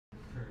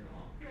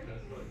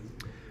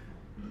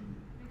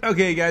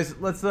Okay, guys,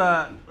 let's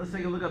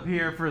take a look up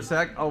here for a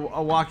sec.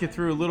 I'll walk you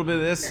through a little bit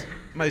of this.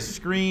 My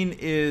screen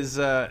is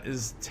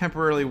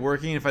temporarily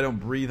working if I don't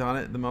breathe on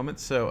it at the moment,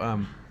 so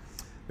I'm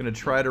going to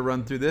try to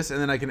run through this, and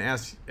then I can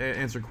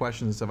answer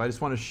questions and stuff. I just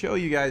want to show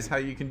you guys how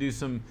you can do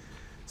some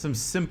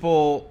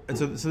simple. And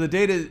so the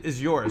data is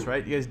yours,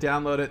 right? You guys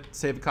download it,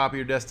 save a copy to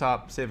your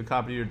desktop, save a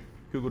copy to your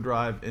Google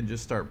Drive, and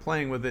just start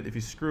playing with it. If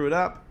you screw it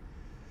up,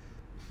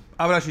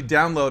 I would actually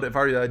download it. If I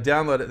already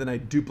download it, then I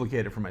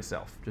duplicate it for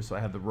myself, just so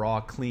I have the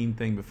raw, clean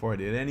thing before I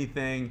did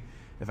anything.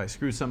 If I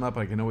screw something up,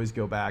 I can always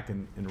go back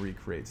and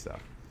recreate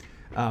stuff.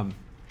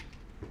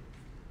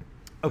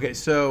 Okay,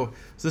 so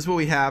this is what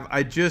we have.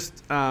 I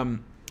just have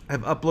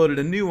uploaded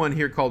a new one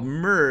here called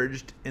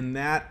Merged, and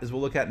that, as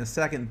we'll look at in a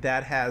second,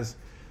 that has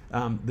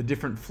the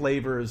different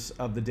flavors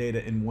of the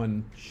data in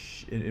one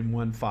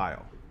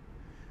file.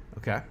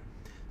 Okay.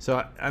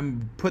 So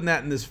I'm putting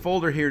that in this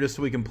folder here just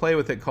so we can play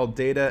with it, called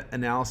Data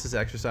Analysis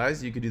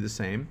Exercise. You could do the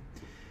same.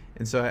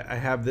 And so I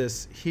have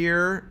this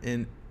here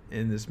in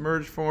this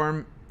merge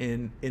form,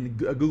 in a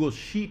Google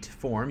Sheet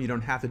form. You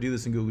don't have to do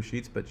this in Google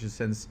Sheets, but just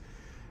since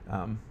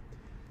I'm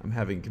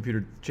having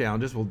computer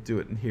challenges, we'll do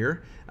it in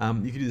here.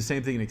 You can do the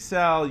same thing in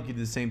Excel. You can do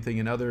the same thing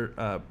in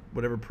other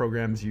whatever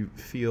programs you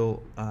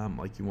feel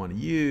like you want to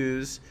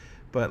use.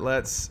 But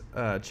let's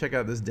check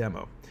out this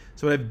demo.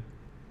 So what I've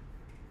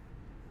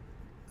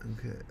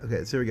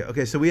Okay, so here we go.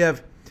 Okay, so we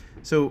have,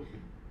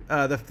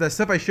 the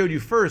stuff I showed you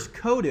first,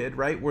 coded,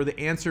 right, where the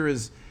answer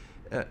is,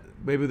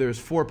 maybe there's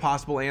 4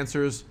 possible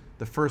answers.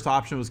 The first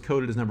option was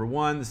coded as number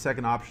 1, the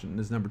second option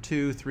is number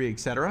 2, 3,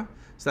 etc.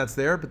 So that's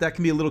there, but that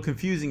can be a little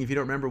confusing if you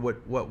don't remember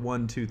what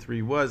 1, 2,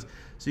 3 was.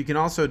 So you can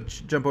also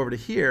jump over to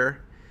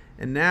here,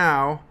 and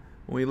now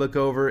when we look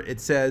over, it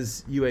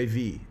says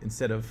UAV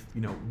instead of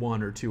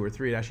 1 or 2 or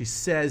 3. It actually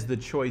says the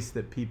choice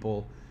that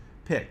people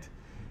picked.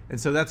 And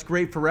so that's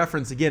great for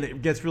reference. Again,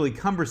 it gets really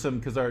cumbersome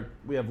because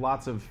we have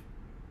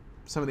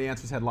some of the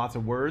answers had lots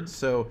of words.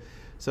 So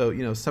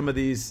some of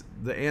these,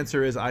 the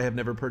answer is I have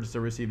never purchased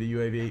or received a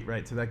UAV,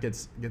 right? So that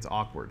gets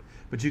awkward.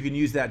 But you can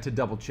use that to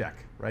double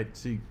check, right?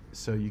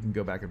 So you can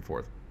go back and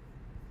forth.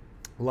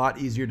 A lot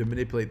easier to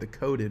manipulate the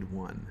coded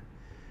one.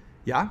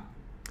 Yeah?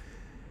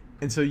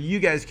 And so you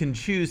guys can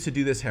choose to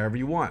do this however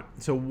you want.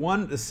 So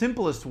the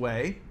simplest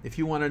way, if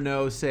you want to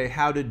know, say,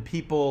 how did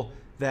people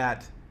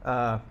that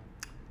purchase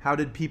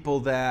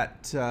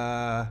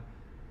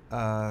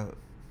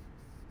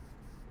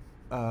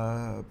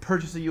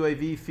a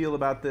UAV feel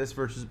about this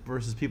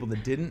versus people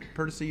that didn't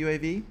purchase a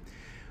UAV?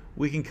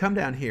 We can come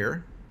down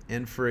here,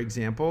 and for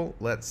example,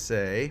 let's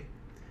say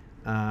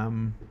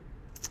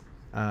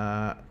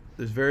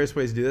there's various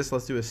ways to do this.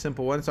 Let's do a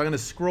simple one. So I'm going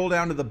to scroll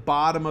down to the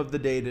bottom of the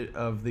data,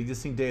 of the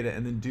existing data,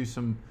 and then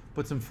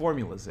put some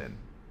formulas in.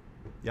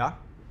 Yeah.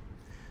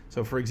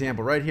 So for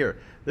example, right here,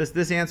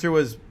 this answer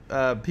was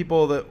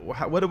people that,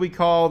 what do we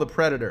call the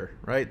predator,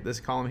 right? This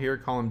column here,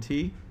 column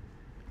T.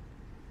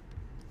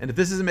 And if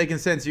this isn't making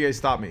sense, you guys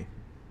stop me.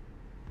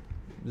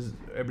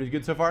 Everybody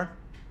good so far?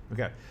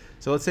 Okay.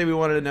 So let's say we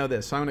wanted to know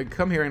this. So I'm going to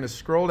come here, I'm going to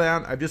scroll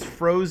down. I've just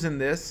frozen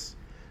this.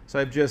 So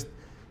I've just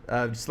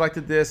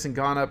selected this and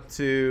gone up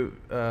to,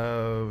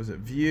 was it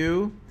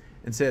View,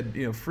 and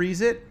said, freeze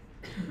it.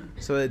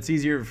 So that it's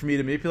easier for me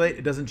to manipulate.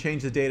 It doesn't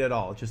change the data at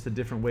all. It's just a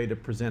different way to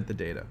present the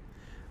data.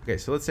 Okay,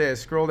 so let's say I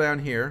scroll down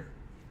here.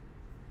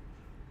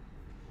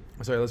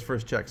 Sorry, let's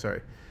first check,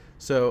 sorry.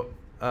 So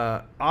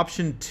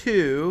option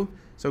 2,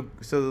 so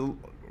the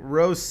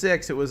row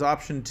 6, it was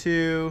option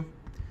 2.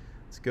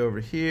 Let's go over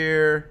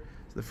here.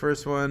 So the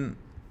first one,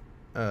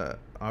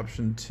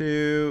 option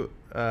 2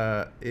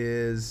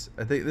 is,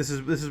 I think this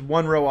is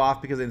one row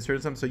off because I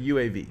inserted something, so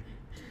UAV.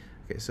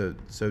 Okay, so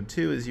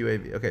 2 is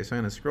UAV. Okay, so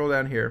I'm going to scroll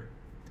down here,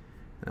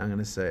 and I'm going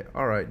to say,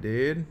 all right,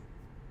 dude,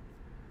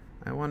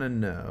 I want to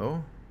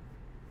know.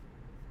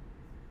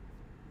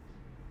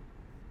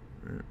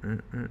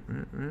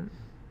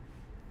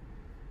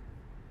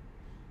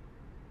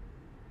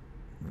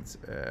 Let's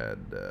add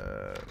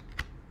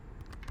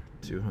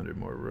 200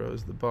 more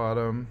rows at the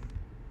bottom.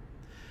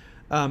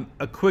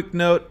 A quick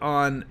note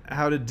on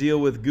how to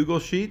deal with Google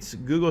Sheets.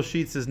 Google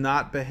Sheets does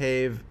not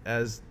behave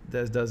as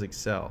does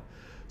Excel.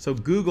 So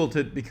Google,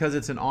 because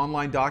it's an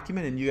online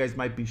document and you guys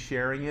might be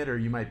sharing it or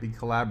you might be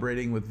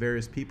collaborating with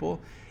various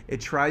people, it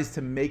tries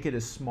to make it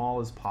as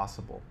small as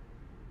possible.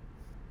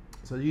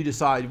 So you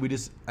decide,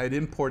 I'd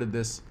imported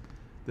this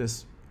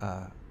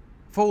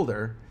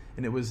folder,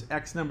 and it was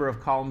X number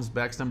of columns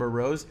by X number of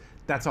rows.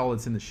 That's all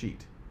that's in the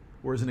sheet.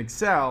 Whereas in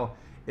Excel,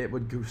 it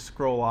would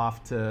scroll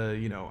off to,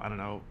 I don't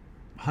know,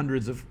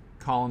 hundreds of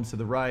columns to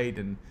the right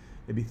and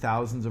maybe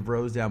thousands of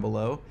rows down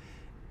below.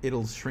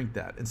 It'll shrink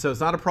that. And so it's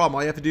not a problem.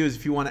 All you have to do is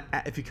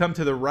if you come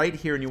to the right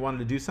here and you wanted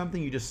to do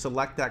something, you just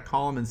select that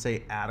column and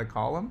say add a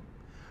column,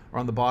 or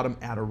on the bottom,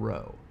 add a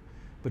row.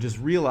 But just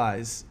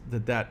realize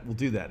that will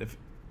do that. If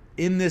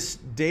in this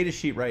data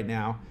sheet right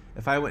now,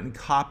 if I went and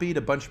copied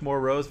a bunch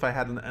more rows, if I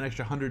had an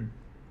extra 100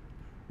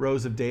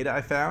 rows of data I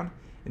found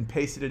and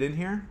pasted it in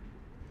here,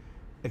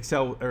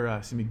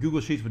 Google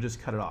Sheets would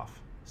just cut it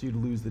off. So you'd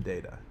lose the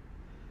data.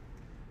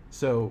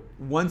 So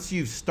once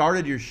you've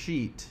started your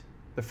sheet,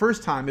 the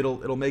first time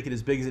it'll make it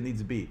as big as it needs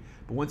to be.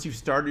 But once you've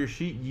started your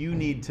sheet, you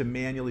need to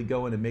manually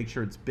go in and make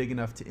sure it's big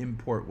enough to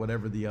import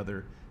whatever the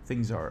other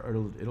things are,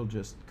 or it'll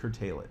just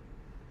curtail it.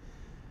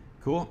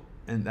 Cool?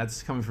 And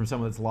that's coming from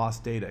someone that's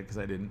lost data, because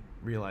I didn't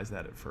realize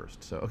that at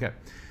first. So, okay.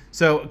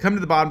 So come to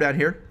the bottom down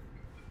here.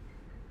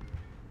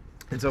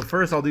 And so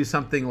first I'll do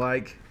something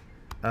like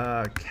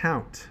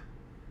count.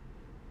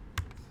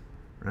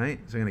 Right?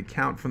 So I'm going to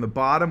count from the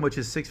bottom, which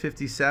is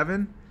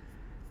 657.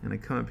 I'm going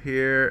to come up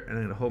here, and I'm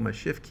going to hold my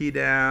shift key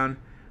down.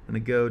 I'm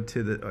going to go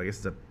to the, oh, I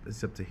guess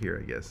it's up to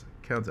here, I guess.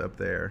 Count's up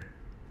there.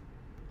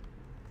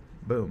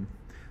 Boom.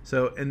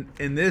 So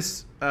in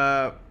this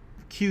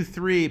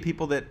Q3,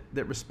 people that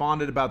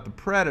responded about the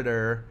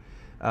Predator,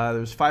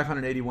 there's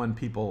 581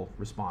 people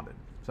responded.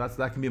 So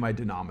that can be my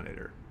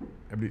denominator.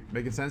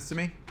 Making sense to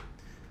me?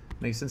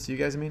 Makes sense to you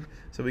guys, I mean?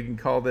 So we can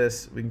call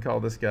this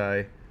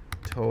guy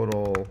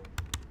total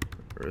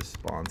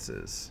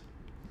responses.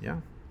 Yeah?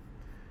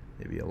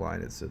 Maybe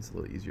align it so it's a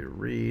little easier to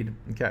read.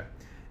 Okay.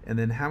 And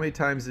then how many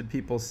times did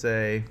people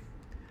say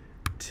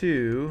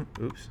two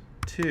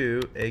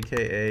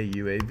aka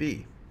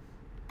UAV?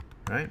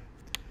 Right?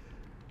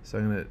 So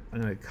I'm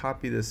gonna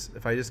copy this.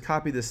 If I just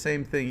copy the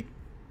same thing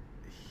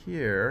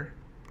here,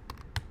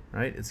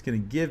 right, it's gonna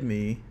give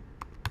me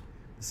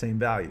the same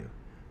value.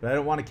 But I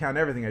don't want to count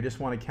everything. I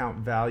just want to count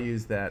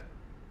values that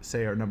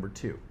say are number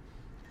 2.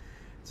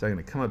 So I'm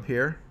gonna come up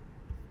here.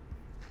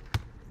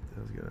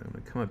 I'm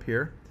gonna come up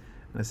here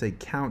and I say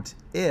count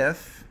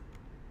if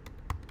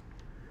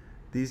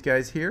these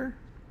guys here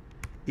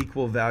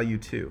equal value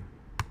 2.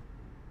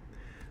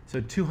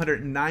 So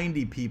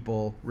 290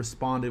 people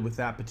responded with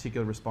that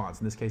particular response,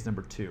 in this case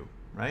number 2,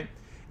 right?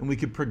 And we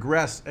could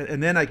progress,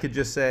 and then I could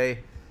just say,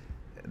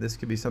 this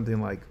could be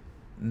something like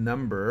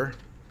number,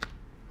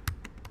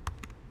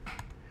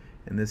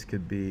 and this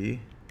could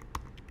be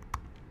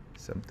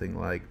something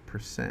like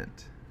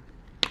percent.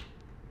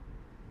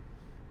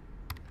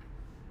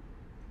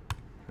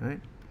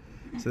 Right?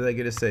 So they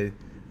get to say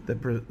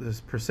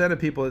this percent of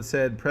people that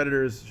said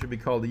predators should be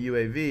called a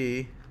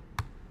UAV,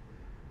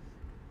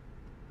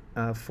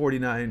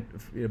 49,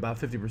 about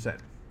 50%. So you said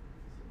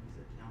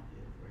count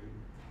if, are you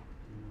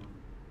doing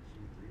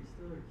Q3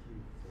 still or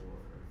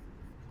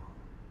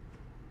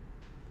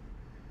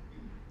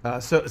Q4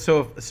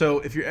 column? So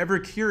if you're ever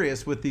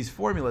curious with these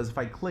formulas, if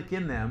I click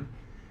in them,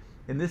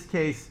 in this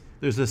case,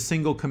 there's a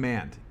single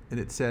command, and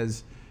it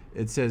says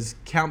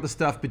count the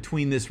stuff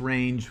between this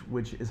range,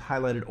 which is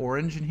highlighted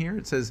orange in here.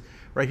 It says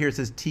right here, it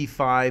says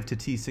T5 to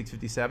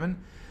T657.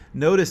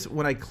 Notice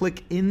when I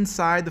click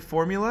inside the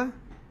formula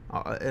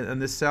in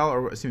this cell,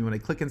 or excuse me, when I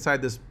click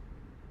inside this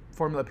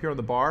formula up here on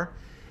the bar,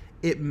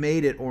 it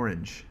made it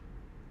orange.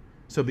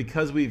 So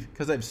because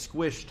I've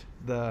squished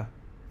the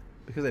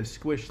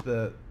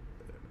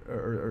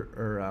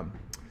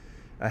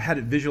I had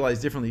it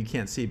visualized differently, you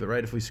can't see, but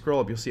right, if we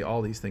scroll up, you'll see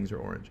all these things are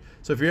orange.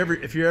 So if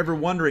you're ever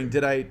wondering,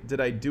 did I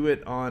do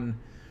it on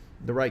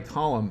the right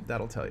column,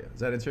 that'll tell you. Does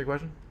that answer your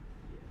question?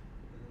 Yeah.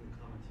 And then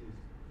comma 2 is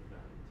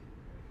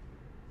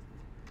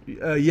the value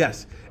 2, right?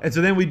 Yes. And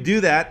so then we do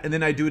that, and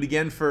then I do it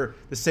again for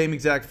the same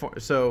exact form.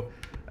 So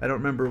I don't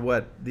remember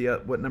what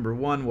number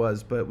 1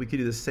 was, but we could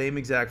do the same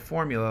exact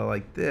formula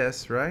like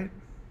this, right?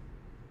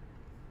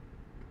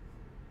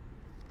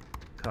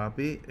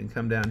 Copy and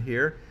come down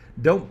here.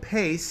 Don't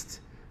paste,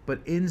 but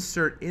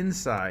insert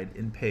inside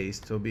in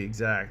paste, so it'll be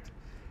exact.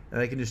 And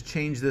I can just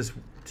change this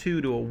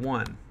 2 to a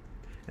 1.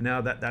 And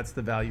now that's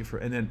the value for,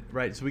 and then,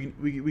 right, so we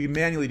can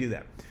manually do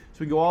that. So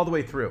we can go all the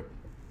way through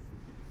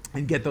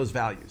and get those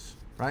values,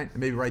 right? And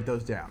maybe write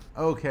those down.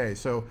 Okay,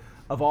 so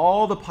of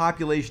all the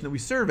population that we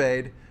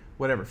surveyed,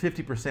 whatever,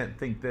 50%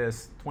 think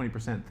this,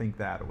 20% think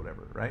that, or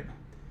whatever, right?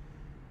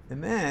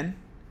 And then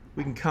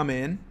we can come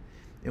in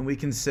and we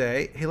can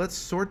say, hey, let's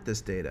sort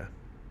this data.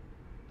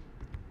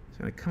 So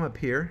I'm going to come up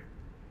here.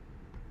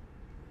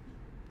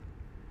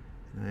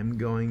 And I'm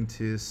going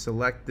to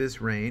select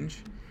this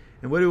range.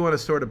 And what do we want to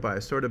sort it by?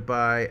 Sort it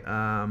by,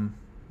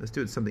 let's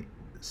do it something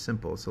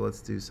simple. So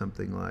let's do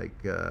something like,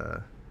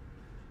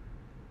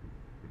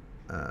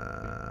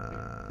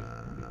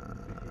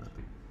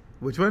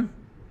 which one?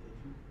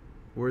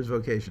 Where's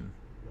vocation?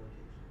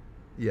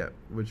 Yeah,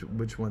 which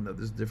one though?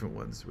 There's different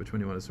ones. Which one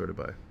do you want to sort it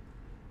by?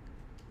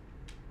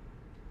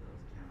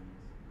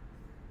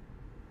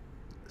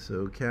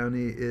 So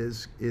county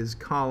is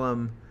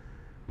column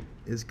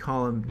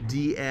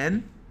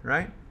DN,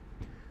 right?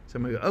 So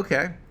I'm gonna go,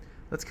 okay,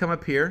 let's come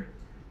up here.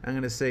 I'm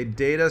gonna say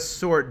data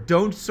sort,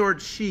 don't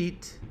sort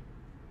sheet,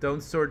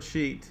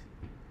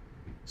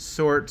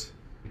 sort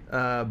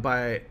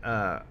by,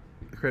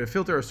 create a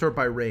filter or sort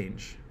by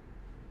range.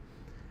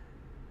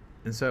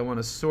 And so I want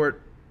to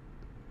sort,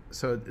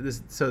 so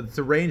it's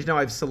a range now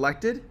I've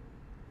selected.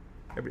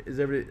 Is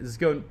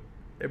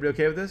everybody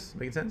okay with this?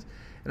 Making sense?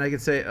 And I can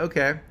say,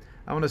 okay,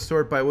 I want to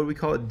sort by, what do we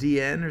call it,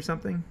 DN or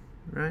something,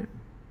 right? Does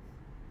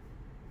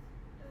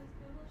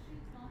Google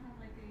Sheets not have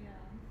like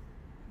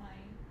my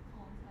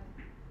columns have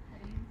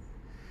headings?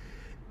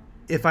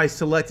 If I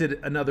selected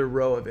another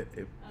row of it,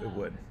 it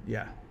would,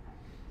 yeah.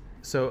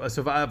 So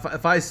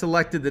if I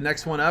selected the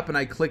next one up and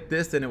I clicked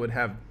this, then it would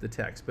have the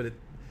text, but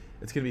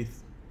it's going to be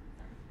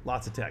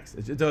lots of text.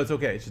 It's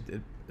okay.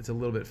 It's a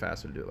little bit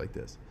faster to do it like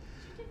this.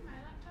 Did you take my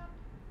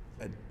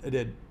laptop? I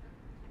did.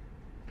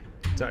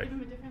 Can you Sorry. give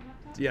him a different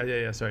laptop?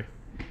 Yeah. Sorry.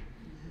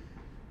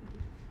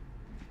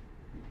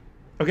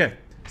 Okay.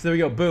 So there we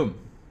go. Boom.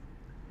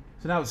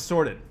 So now it's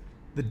sorted.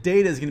 The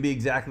data is going to be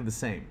exactly the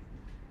same.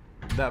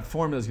 That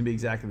formula is going to be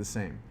exactly the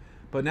same.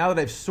 But now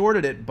that I've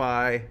sorted it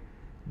by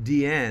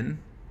DN,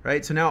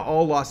 right? So now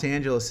all Los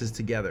Angeles is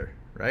together,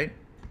 right?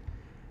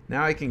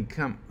 Now I can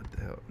come. What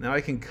the hell? Now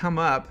I can come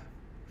up,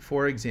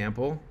 for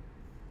example.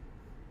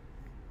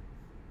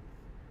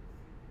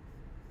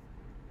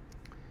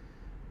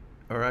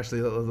 Or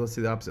actually, let's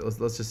do the opposite.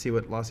 Let's just see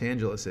what Los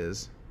Angeles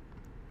is,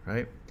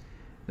 right?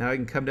 Now I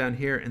can come down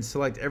here and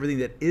select everything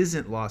that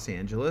isn't Los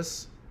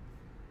Angeles.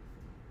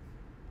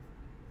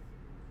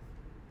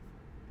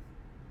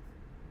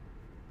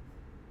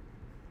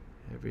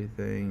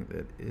 Everything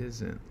that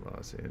isn't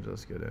Los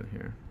Angeles, go down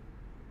here.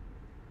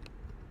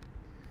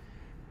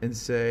 And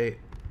say,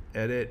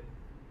 edit,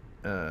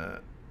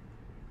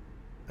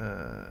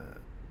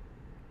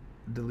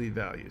 delete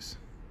values.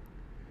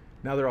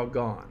 Now they're all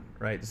gone,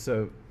 right?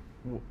 So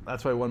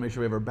that's why I want to make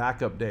sure we have our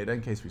backup data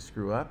in case we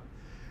screw up.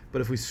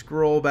 But if we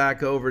scroll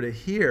back over to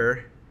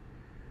here,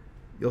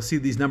 you'll see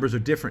these numbers are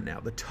different now.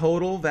 The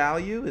total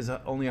value is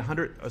only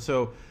 100.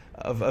 So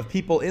of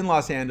people in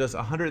Los Angeles,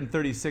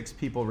 136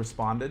 people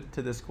responded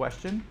to this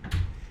question,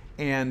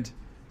 and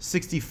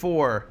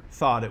 64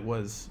 thought it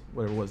was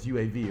whatever it was,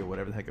 UAV or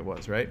whatever the heck it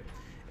was, right?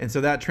 And so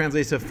that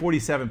translates to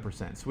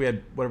 47%. So we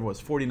had whatever it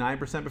was,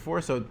 49%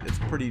 before, so it's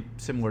pretty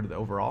similar to the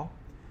overall.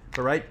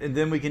 But right, and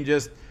then we can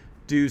just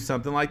do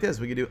something like this.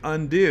 We can do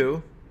undo,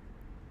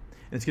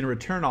 and it's going to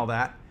return all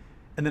that,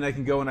 and then I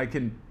can go and I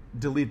can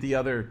delete the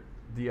other,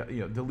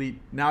 delete.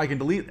 Now I can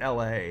delete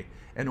LA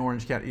and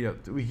Orange County.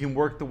 We can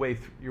work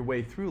your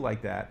way through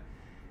like that,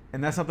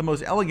 and that's not the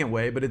most elegant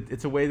way, but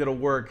it's a way that'll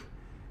work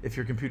if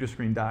your computer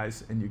screen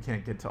dies and you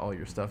can't get to all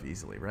your stuff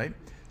easily, right?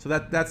 So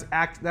that's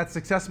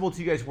accessible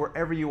to you guys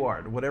wherever you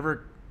are,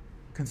 whatever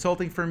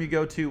consulting firm you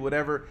go to,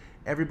 whatever.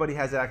 Everybody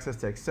has access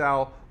to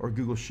Excel or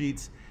Google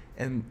Sheets.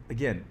 And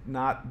again,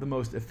 not the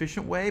most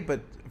efficient way,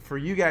 but for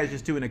you guys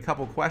just doing a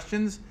couple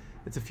questions,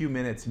 it's a few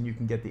minutes and you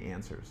can get the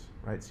answers,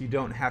 right? So you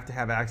don't have to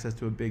have access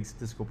to a big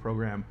statistical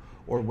program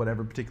or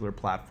whatever particular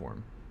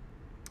platform.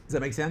 Does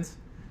that make sense?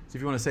 So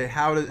if you want to say,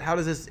 how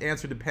does this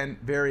answer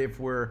vary if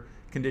we're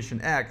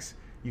condition X,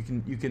 you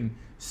can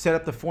set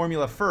up the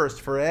formula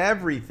first for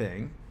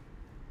everything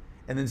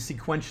and then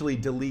sequentially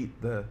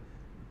delete the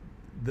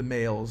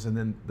males and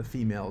then the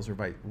females or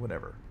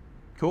whatever.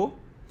 Cool?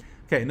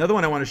 Okay, another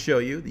one I want to show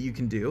you that you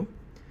can do.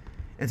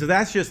 And so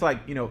that's just like,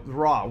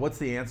 raw. What's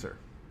the answer?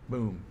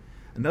 Boom.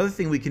 Another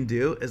thing we can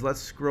do is let's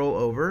scroll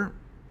over.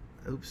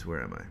 Oops,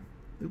 where am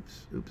I?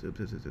 Oops.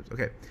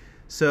 Okay.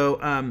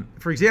 So,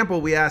 for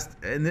example, we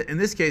asked, in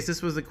this case,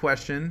 this was a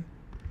question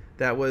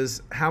that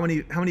was, how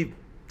many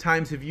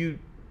times have you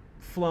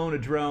flown a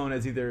drone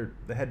as either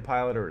the head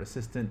pilot or an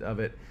assistant of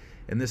it?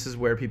 And this is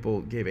where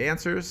people gave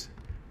answers.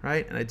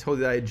 Right? And I told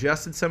you that I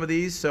adjusted some of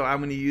these, so I'm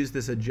going to use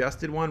this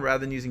adjusted one rather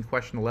than using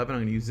question 11.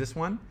 I'm going to use this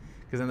one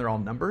because then they're all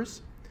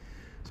numbers.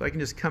 So I can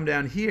just come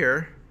down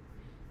here.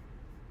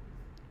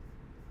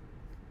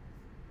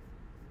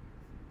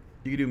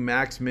 You can do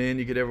max, min.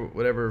 You could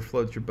whatever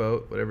floats your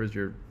boat,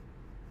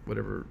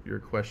 whatever your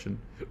question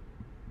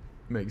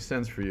makes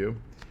sense for you.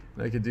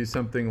 And I could do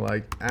something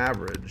like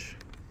average,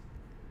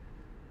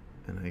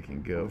 and I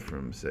can go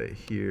from say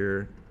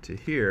here to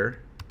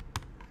here.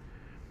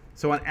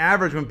 So on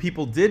average, when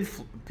people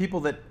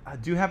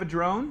that do have a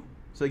drone,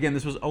 so again,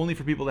 this was only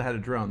for people that had a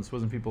drone. This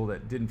wasn't people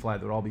that didn't fly.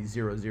 That would all be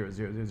 0, 0,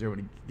 0, 0, 0,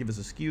 and give us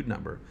a skewed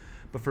number.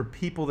 But for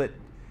people that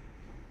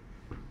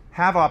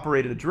have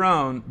operated a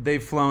drone,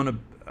 they've flown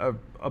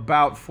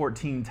about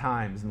 14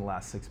 times in the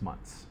last 6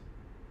 months,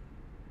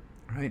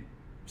 right?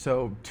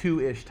 So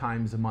 2-ish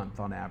times a month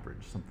on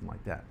average, something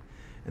like that.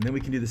 And then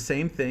we can do the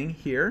same thing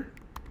here.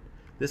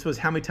 This was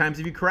how many times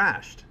have you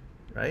crashed,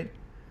 right?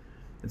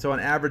 And so on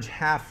average,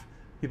 half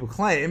people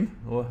claim,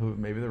 well,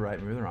 maybe they're right,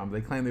 maybe they're wrong, but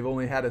they claim they've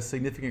only had a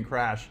significant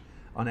crash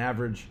on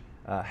average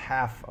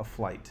half a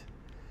flight.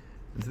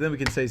 And so then we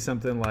can say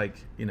something like,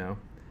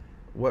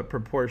 what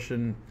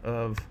proportion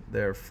of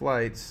their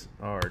flights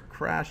are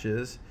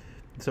crashes.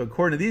 So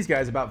according to these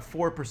guys, about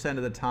 4%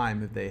 of the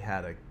time that they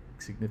had a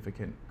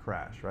significant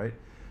crash, right?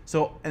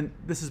 So, and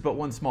this is but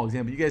one small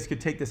example. You guys could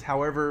take this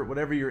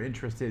whatever your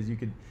interest is. You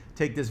could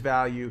take this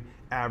value,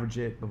 average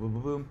it, boom, boom,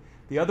 boom, boom.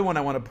 The other one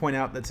I want to point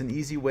out that's an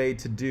easy way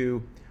to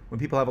do when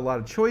people have a lot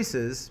of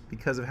choices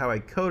because of how I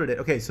coded it.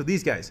 Okay, so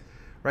these guys,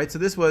 right? So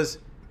this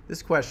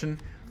question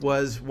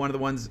was one of the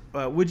ones,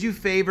 would you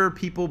favor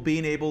people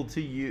being able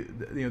to use,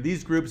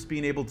 these groups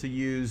being able to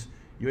use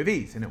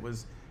UAVs? And it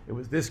was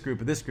this group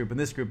and this group and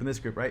this group and this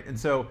group, right? And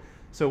so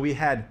we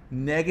had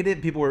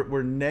negative, people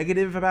were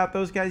negative about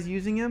those guys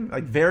using them,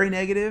 like very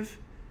negative,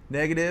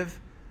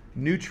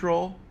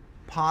 neutral,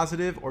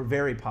 positive, or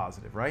very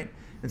positive, right?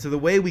 And so the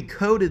way we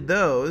coded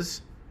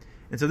those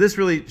And so this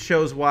really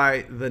shows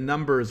why the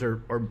numbers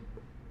are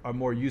a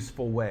more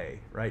useful way,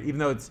 right? Even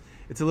though it's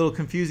a little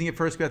confusing at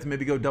first, we have to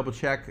maybe go double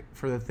check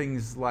for the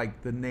things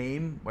like the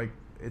name, like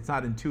it's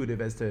not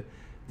intuitive as to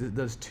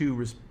does two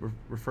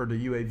refer to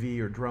UAV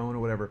or drone or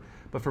whatever.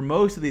 But for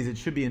most of these, it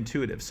should be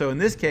intuitive. So in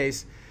this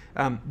case,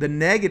 the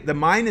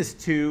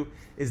 -2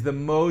 is the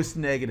most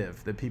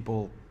negative that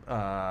people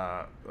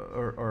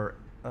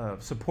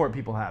support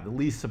people have, the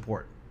least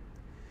support.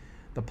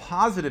 The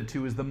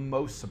 +2 is the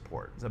most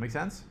support. Does that make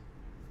sense?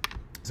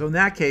 So in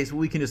that case, what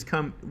we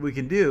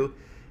can do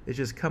is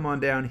just come on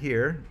down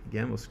here.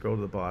 Again, we'll scroll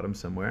to the bottom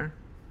somewhere.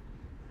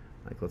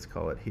 Like let's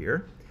call it here.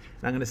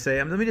 And I'm going to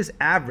say, let me just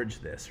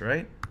average this,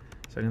 right?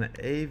 So I'm going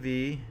to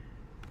AVER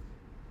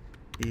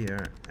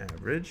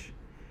average.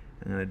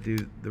 I'm going to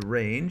do the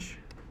range.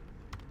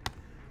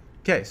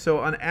 Okay, so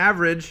on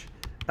average,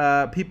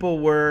 people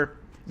were,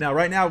 now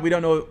right now we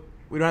don't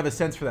have a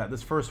sense for that,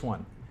 this first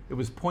one. It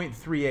was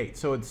 0.38,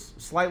 so it's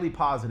slightly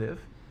positive,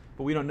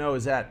 but we don't know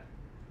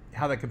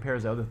how that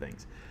compares to other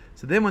things.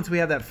 So then once we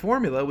have that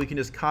formula, we can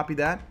just copy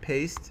that,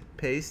 paste,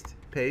 paste,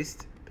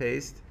 paste,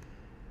 paste.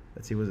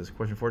 Let's see, what is this,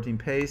 question 14?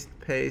 Paste,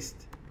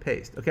 paste,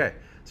 paste. Okay,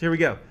 so here we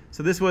go.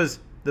 So this was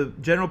the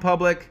general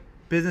public,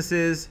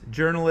 businesses,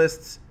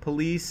 journalists,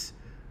 police,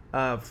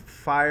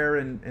 fire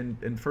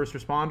and first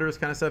responders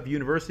kind of stuff,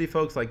 university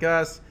folks like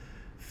us,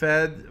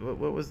 Fed,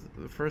 what was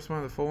the first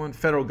one, the full one?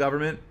 Federal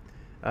government,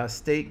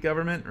 state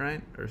government,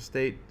 right? Or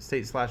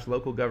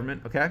state/local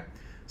government, okay?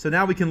 So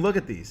now we can look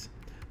at these.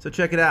 So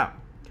check it out.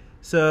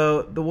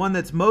 So the one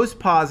that's most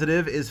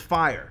positive is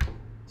fire.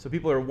 So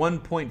people are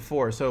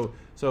 1.4.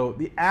 So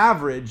the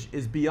average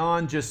is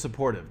beyond just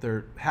supportive.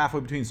 They're halfway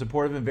between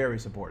supportive and very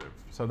supportive.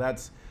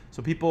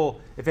 So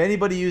people, if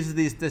anybody uses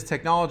this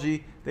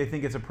technology, they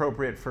think it's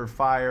appropriate for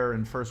fire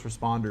and first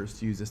responders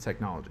to use this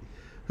technology.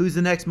 Who's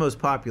the next most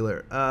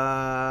popular?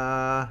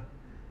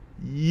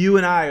 You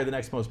and I are the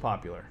next most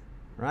popular,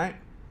 right?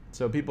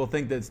 So people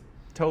think that's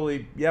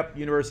totally, yep,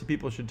 university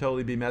people should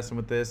totally be messing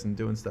with this and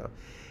doing stuff.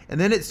 And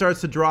then it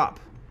starts to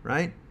drop,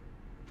 right?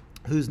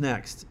 Who's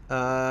next?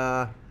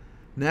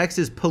 Next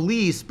is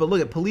police, but look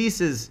at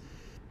police is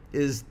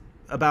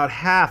about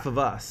half of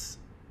us,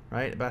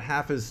 right? About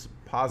half as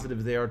positive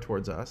as they are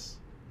towards us.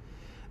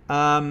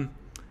 And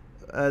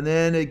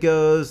then it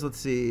goes, let's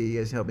see, you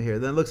guys can help me here.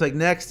 Then it looks like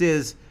next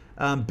is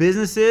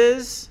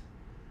businesses,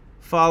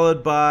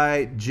 followed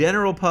by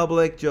general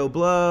public, Joe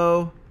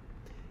Blow.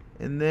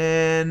 And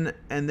then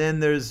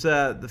there's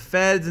the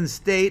feds and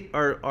state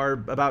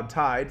are about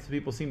tied. So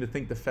people seem to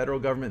think the federal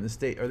government and the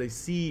state, or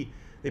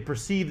they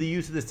perceive the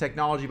use of this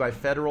technology by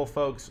federal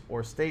folks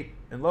or state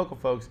and local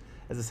folks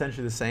as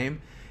essentially the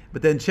same.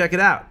 But then check it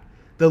out.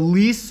 The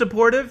least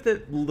supportive,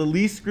 the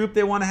least group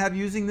they want to have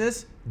using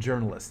this,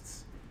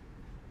 journalists,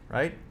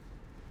 right?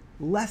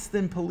 Less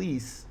than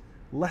police,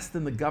 less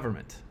than the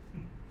government.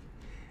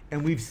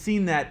 And we've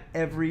seen that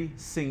every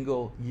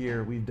single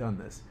year we've done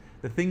this.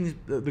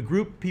 The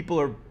group people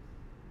are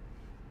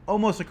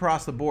almost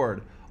across the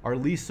board are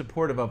least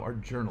supportive of are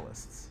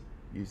journalists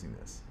using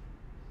this.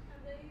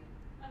 Have they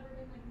ever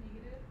been like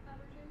negative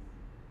averages?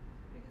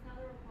 Because now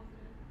they're all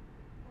positive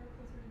or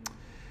closer to neutral.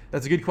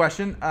 That's a good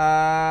question.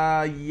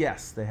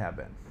 Yes, they have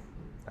been.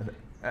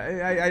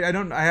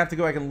 I have to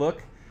go back and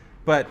look,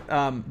 but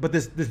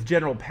this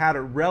general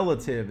pattern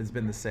relative has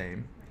been the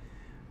same.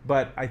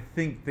 But I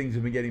think things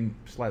have been getting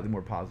slightly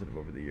more positive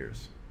over the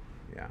years.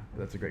 Yeah,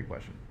 that's a great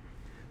question.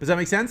 Does that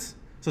make sense?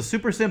 So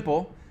super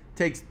simple.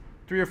 Takes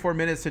 3 or 4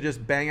 minutes to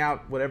just bang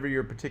out whatever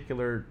your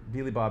particular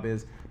dealy bob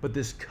is. But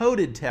this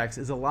coded text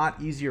is a lot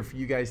easier for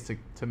you guys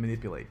to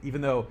manipulate. Even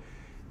though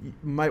you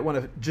might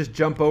want to just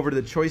jump over to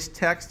the choice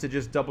text to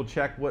just double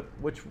check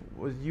which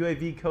was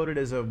UAV coded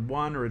as a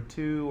 1 or a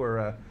 2 or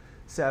a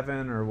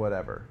 7 or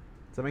whatever.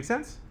 Does that make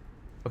sense?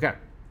 Okay.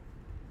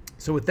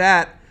 So with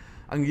that,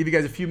 I'm gonna give you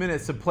guys a few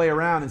minutes to play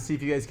around and see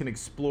if you guys can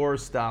explore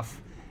stuff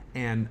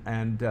and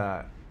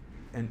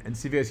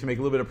see if you guys can make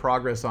a little bit of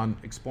progress on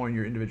exploring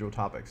your individual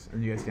topics.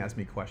 And you guys can ask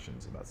me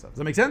questions about stuff. Does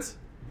that make sense?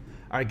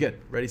 All right, good.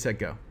 Ready, set,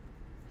 go.